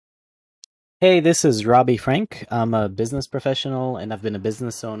Hey, this is Robby Frank. I'm a business professional and I've been a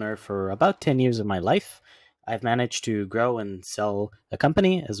business owner for about 10 years of my life. I've managed to grow and sell a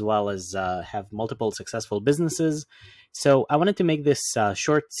company as well as have multiple successful businesses. So, I wanted to make this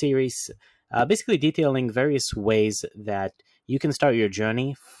short series basically detailing various ways that you can start your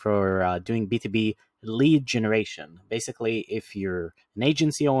journey for doing B2B lead generation. Basically, if you're an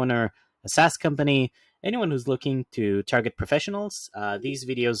agency owner, a SaaS company, anyone who's looking to target professionals, these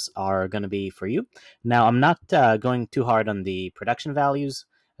videos are going to be for you. Now, I'm not going too hard on the production values.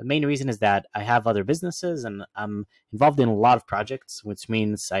 The main reason is that I have other businesses and I'm involved in a lot of projects, which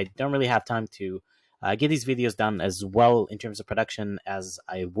means I don't really have time to get these videos done as well in terms of production as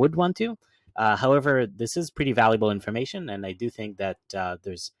I would want to. However, this is pretty valuable information, and I do think that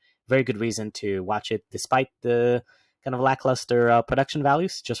there's very good reason to watch it despite the kind of lackluster production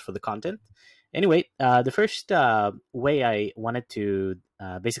values just for the content. Anyway, the first way I wanted to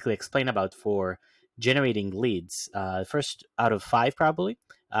basically explain about for generating leads, first out of five probably,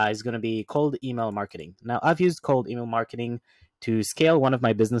 is going to be cold email marketing. Now, I've used cold email marketing to scale one of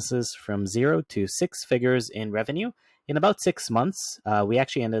my businesses from 0 to 6 figures in revenue in about 6 months. We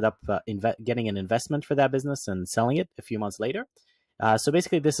actually ended up getting an investment for that business and selling it a few months later. So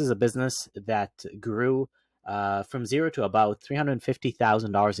basically, this is a business that grew from zero to about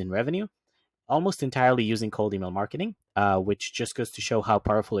 $350,000 in revenue almost entirely using cold email marketing, which just goes to show how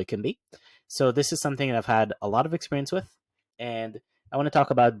powerful it can be. So this is something that I've had a lot of experience with, and I want to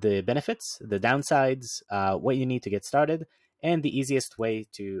talk about the benefits, the downsides, what you need to get started, and the easiest way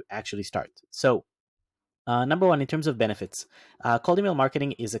to actually start. So number one, in terms of benefits, cold email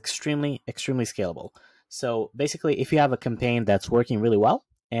marketing is extremely scalable. So basically, if you have a campaign that's working really well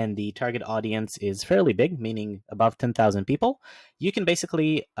and the target audience is fairly big, meaning above 10,000 people, you can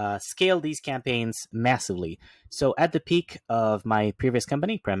basically scale these campaigns massively. So at the peak of my previous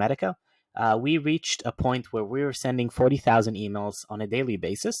company, Pramatica, we reached a point where we were sending 40,000 emails on a daily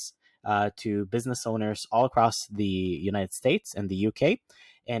basis to business owners all across the United States and the UK,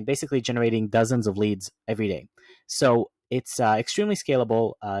 and basically generating dozens of leads every day. So it's extremely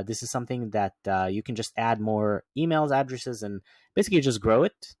scalable. This is something that you can just add more emails, addresses, and basically just grow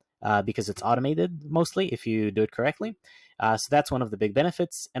it because it's automated mostly if you do it correctly. So that's one of the big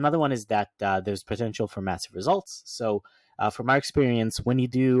benefits. Another one is that there's potential for massive results. So from our experience, when you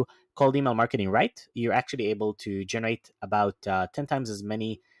do cold email marketing right, you're actually able to generate about 10 times as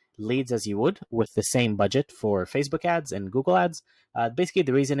many leads as you would with the same budget for Facebook ads and Google ads. Basically,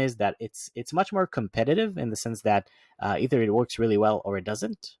 the reason is that it's much more competitive in the sense that either it works really well or it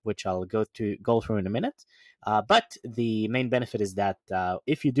doesn't, which I'll go through in a minute. But the main benefit is that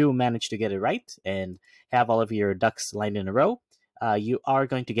if you do manage to get it right and have all of your ducks lined in a row, you are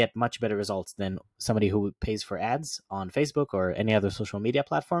going to get much better results than somebody who pays for ads on Facebook or any other social media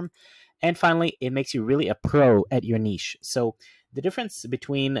platform. And finally, it makes you really a pro at your niche. So the difference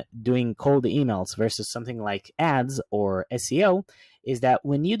between doing cold emails versus something like ads or SEO is that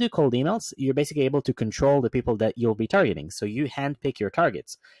when you do cold emails, you're basically able to control the people that you'll be targeting. So you handpick your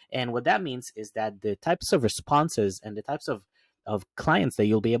targets. And what that means is that the types of responses and the types of clients that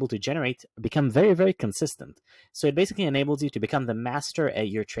you'll be able to generate become very consistent. So it basically enables you to become the master at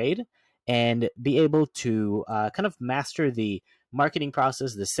your trade and be able to kind of master the marketing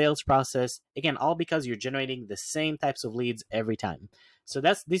process, the sales process. Again, all because you're generating the same types of leads every time. So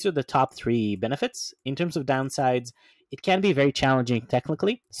these are the top three benefits. In terms of downsides, it can be very challenging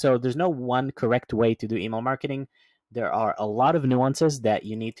technically. So there's no one correct way to do email marketing. There are a lot of nuances that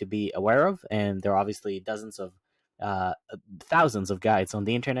you need to be aware of, and there are obviously dozens of uh, thousands of guides on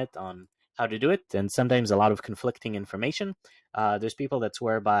the internet on how to do it, and sometimes a lot of conflicting information. There's people that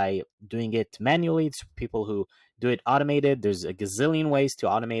swear by doing it manually. It's people who do it automated. There's a gazillion ways to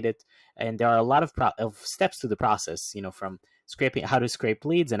automate it, and there are a lot of steps to the process. You know, from scraping how to scrape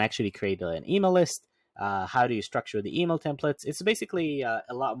leads and actually create an email list. How do you structure the email templates? It's basically a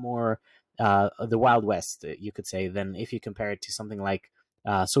lot more the Wild West, you could say, than if you compare it to something like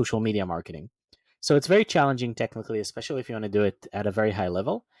social media marketing. So it's very challenging technically, especially if you want to do it at a very high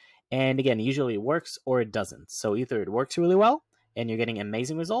level. And again, usually it works or it doesn't. So either it works really well and you're getting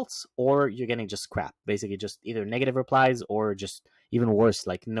amazing results, or you're getting just crap, basically just either negative replies or just even worse,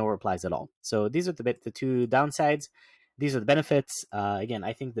 like no replies at all. So these are the two downsides. These are the benefits. Again,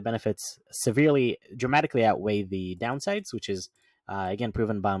 I think the benefits dramatically outweigh the downsides, which is again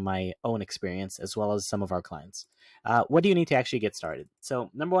proven by my own experience as well as some of our clients. What do you need to actually get started?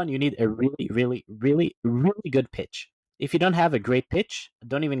 So number one, you need a really good pitch. If you don't have a great pitch,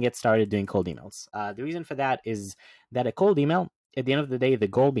 don't even get started doing cold emails. The reason for that is that a cold email at the end of the day, the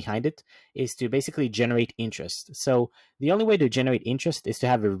goal behind it is to basically generate interest. So the only way to generate interest is to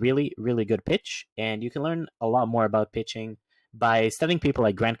have a really, really good pitch. And you can learn a lot more about pitching by studying people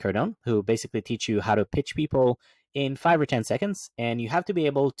like Grant Cardone, who basically teach you how to pitch people in 5 or 10 seconds. And you have to be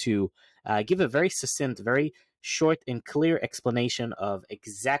able to give a very succinct, very short and clear explanation of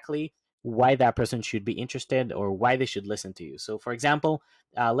exactly why that person should be interested or why they should listen to you. So, for example,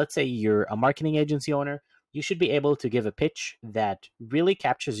 let's say you're a marketing agency owner. You should be able to give a pitch that really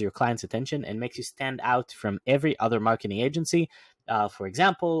captures your client's attention and makes you stand out from every other marketing agency. For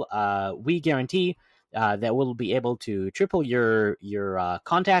example, we guarantee that we'll be able to triple your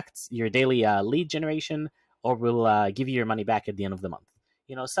contacts, your daily lead generation, or we'll give you your money back at the end of the month.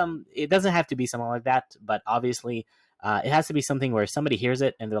 You know, some it doesn't have to be something like that, but obviously it has to be something where somebody hears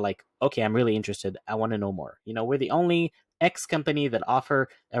it and they're like, okay, I'm really interested. I want to know more. You know, we're the only X company that offer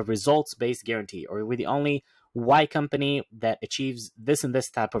a results based guarantee, or we're the only Y company that achieves this and this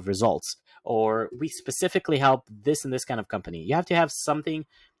type of results, or we specifically help this and this kind of company. You have to have something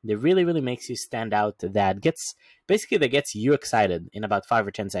that really, really makes you stand out, that gets you excited in about 5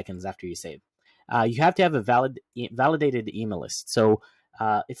 or 10 seconds after you say it. You have to have a validated email list. So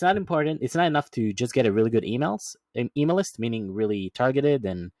it's not important. It's not enough to just get a really good email list, meaning really targeted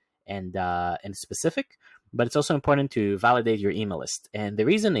and specific. But it's also important to validate your email list. And the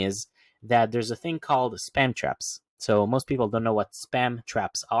reason is that there's a thing called spam traps. So most people don't know what spam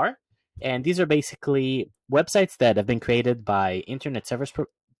traps are. And these are basically websites that have been created by internet service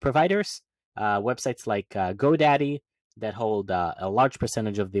providers, websites like GoDaddy that hold a large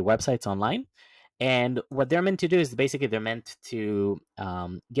percentage of the websites online. And what they're meant to do is basically they're meant to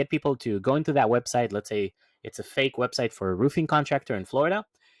get people to go into that website. Let's say it's a fake website for a roofing contractor in Florida.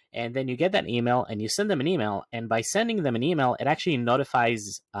 And then you get that email and you send them an email. And by sending them an email, it actually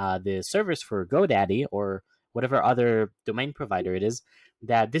notifies the servers for GoDaddy or whatever other domain provider it is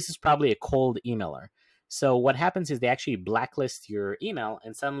that this is probably a cold emailer. So what happens is they actually blacklist your email,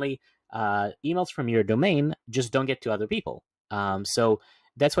 and suddenly emails from your domain just don't get to other people. So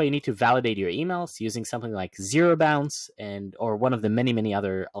that's why you need to validate your emails using something like zero bounce or one of the many, many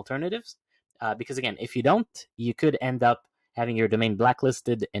other alternatives. Because again, if you don't, you could end up having your domain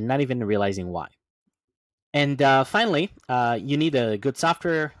blacklisted and not even realizing why. And finally, you need a good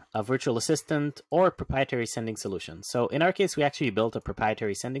software, a virtual assistant, or proprietary sending solution. So in our case, we actually built a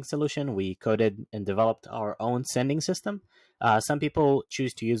proprietary sending solution. We coded and developed our own sending system. Some people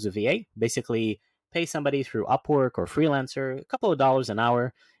choose to use a VA, basically pay somebody through Upwork or Freelancer a couple of dollars an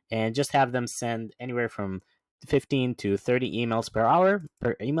hour, and just have them send anywhere from 15 to 30 emails per hour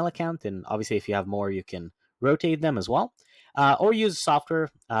per email account. And obviously, if you have more, you can rotate them as well. Or use software.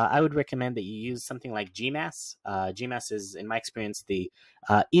 I would recommend that you use something like GMass. GMass is, in my experience, the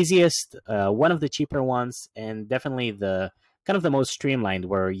easiest, one of the cheaper ones, and definitely the kind of the most streamlined,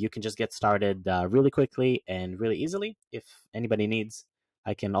 where you can just get started really quickly and really easily. If anybody needs,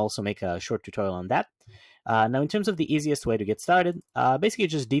 I can also make a short tutorial on that. Now, in terms of the easiest way to get started, basically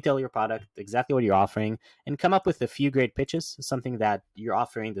just detail your product, exactly what you're offering, and come up with a few great pitches, something that you're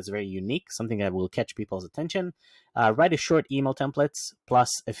offering that's very unique, something that will catch people's attention. Write a short email templates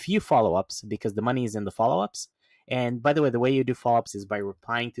plus a few follow-ups, because the money is in the follow-ups. And by the way, the way you do follow-ups is by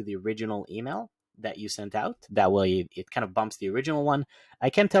replying to the original email that you sent out. That way it kind of bumps the original one.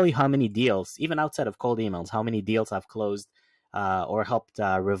 I can't tell you how many deals, even outside of cold emails, how many deals I've closed or helped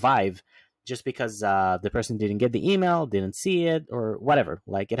revive just because the person didn't get the email, didn't see it, or whatever.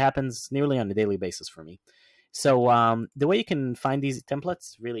 Like, it happens nearly on a daily basis for me. So the way you can find these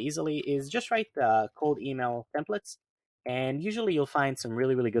templates really easily is just write cold email templates, and usually you'll find some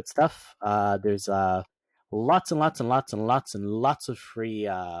really, really good stuff. There's lots and lots and lots and lots and lots of free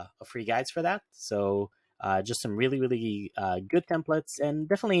guides for that. So just some really, really good templates, and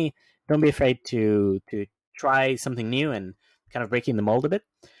definitely don't be afraid to try something new and kind of breaking the mold a bit.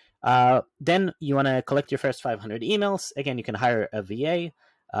 Then you want to collect your first 500 emails. Again, you can hire a VA,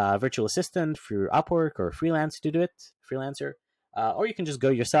 virtual assistant through Upwork or freelancer, or you can just go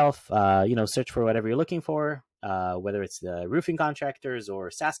yourself. Search for whatever you're looking for, whether it's the roofing contractors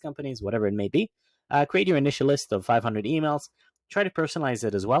or SaaS companies, whatever it may be. Create your initial list of 500 emails. Try to personalize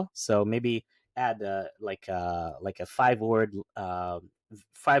it as well. So maybe add like a five-word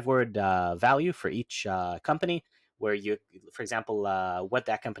value for each company, where you, for example, what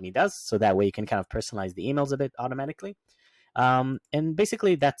that company does. So that way you can kind of personalize the emails a bit automatically. And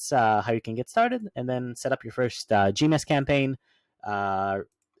basically that's how you can get started, and then set up your first GMS campaign,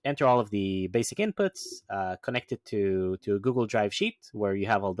 enter all of the basic inputs, connect it to a Google Drive sheet where you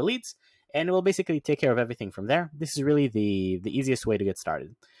have all the leads, and it will basically take care of everything from there. This is really the easiest way to get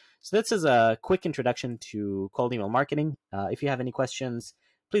started. So this is a quick introduction to cold email marketing. If you have any questions,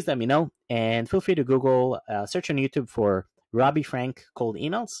 please let me know, and feel free to Google, search on YouTube for Robby Frank cold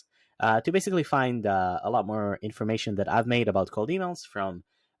emails to basically find a lot more information that I've made about cold emails, from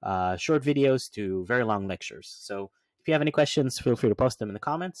short videos to very long lectures. So if you have any questions, feel free to post them in the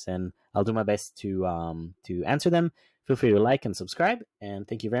comments, and I'll do my best to answer them. Feel free to like and subscribe, and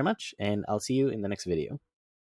thank you very much, and I'll see you in the next video.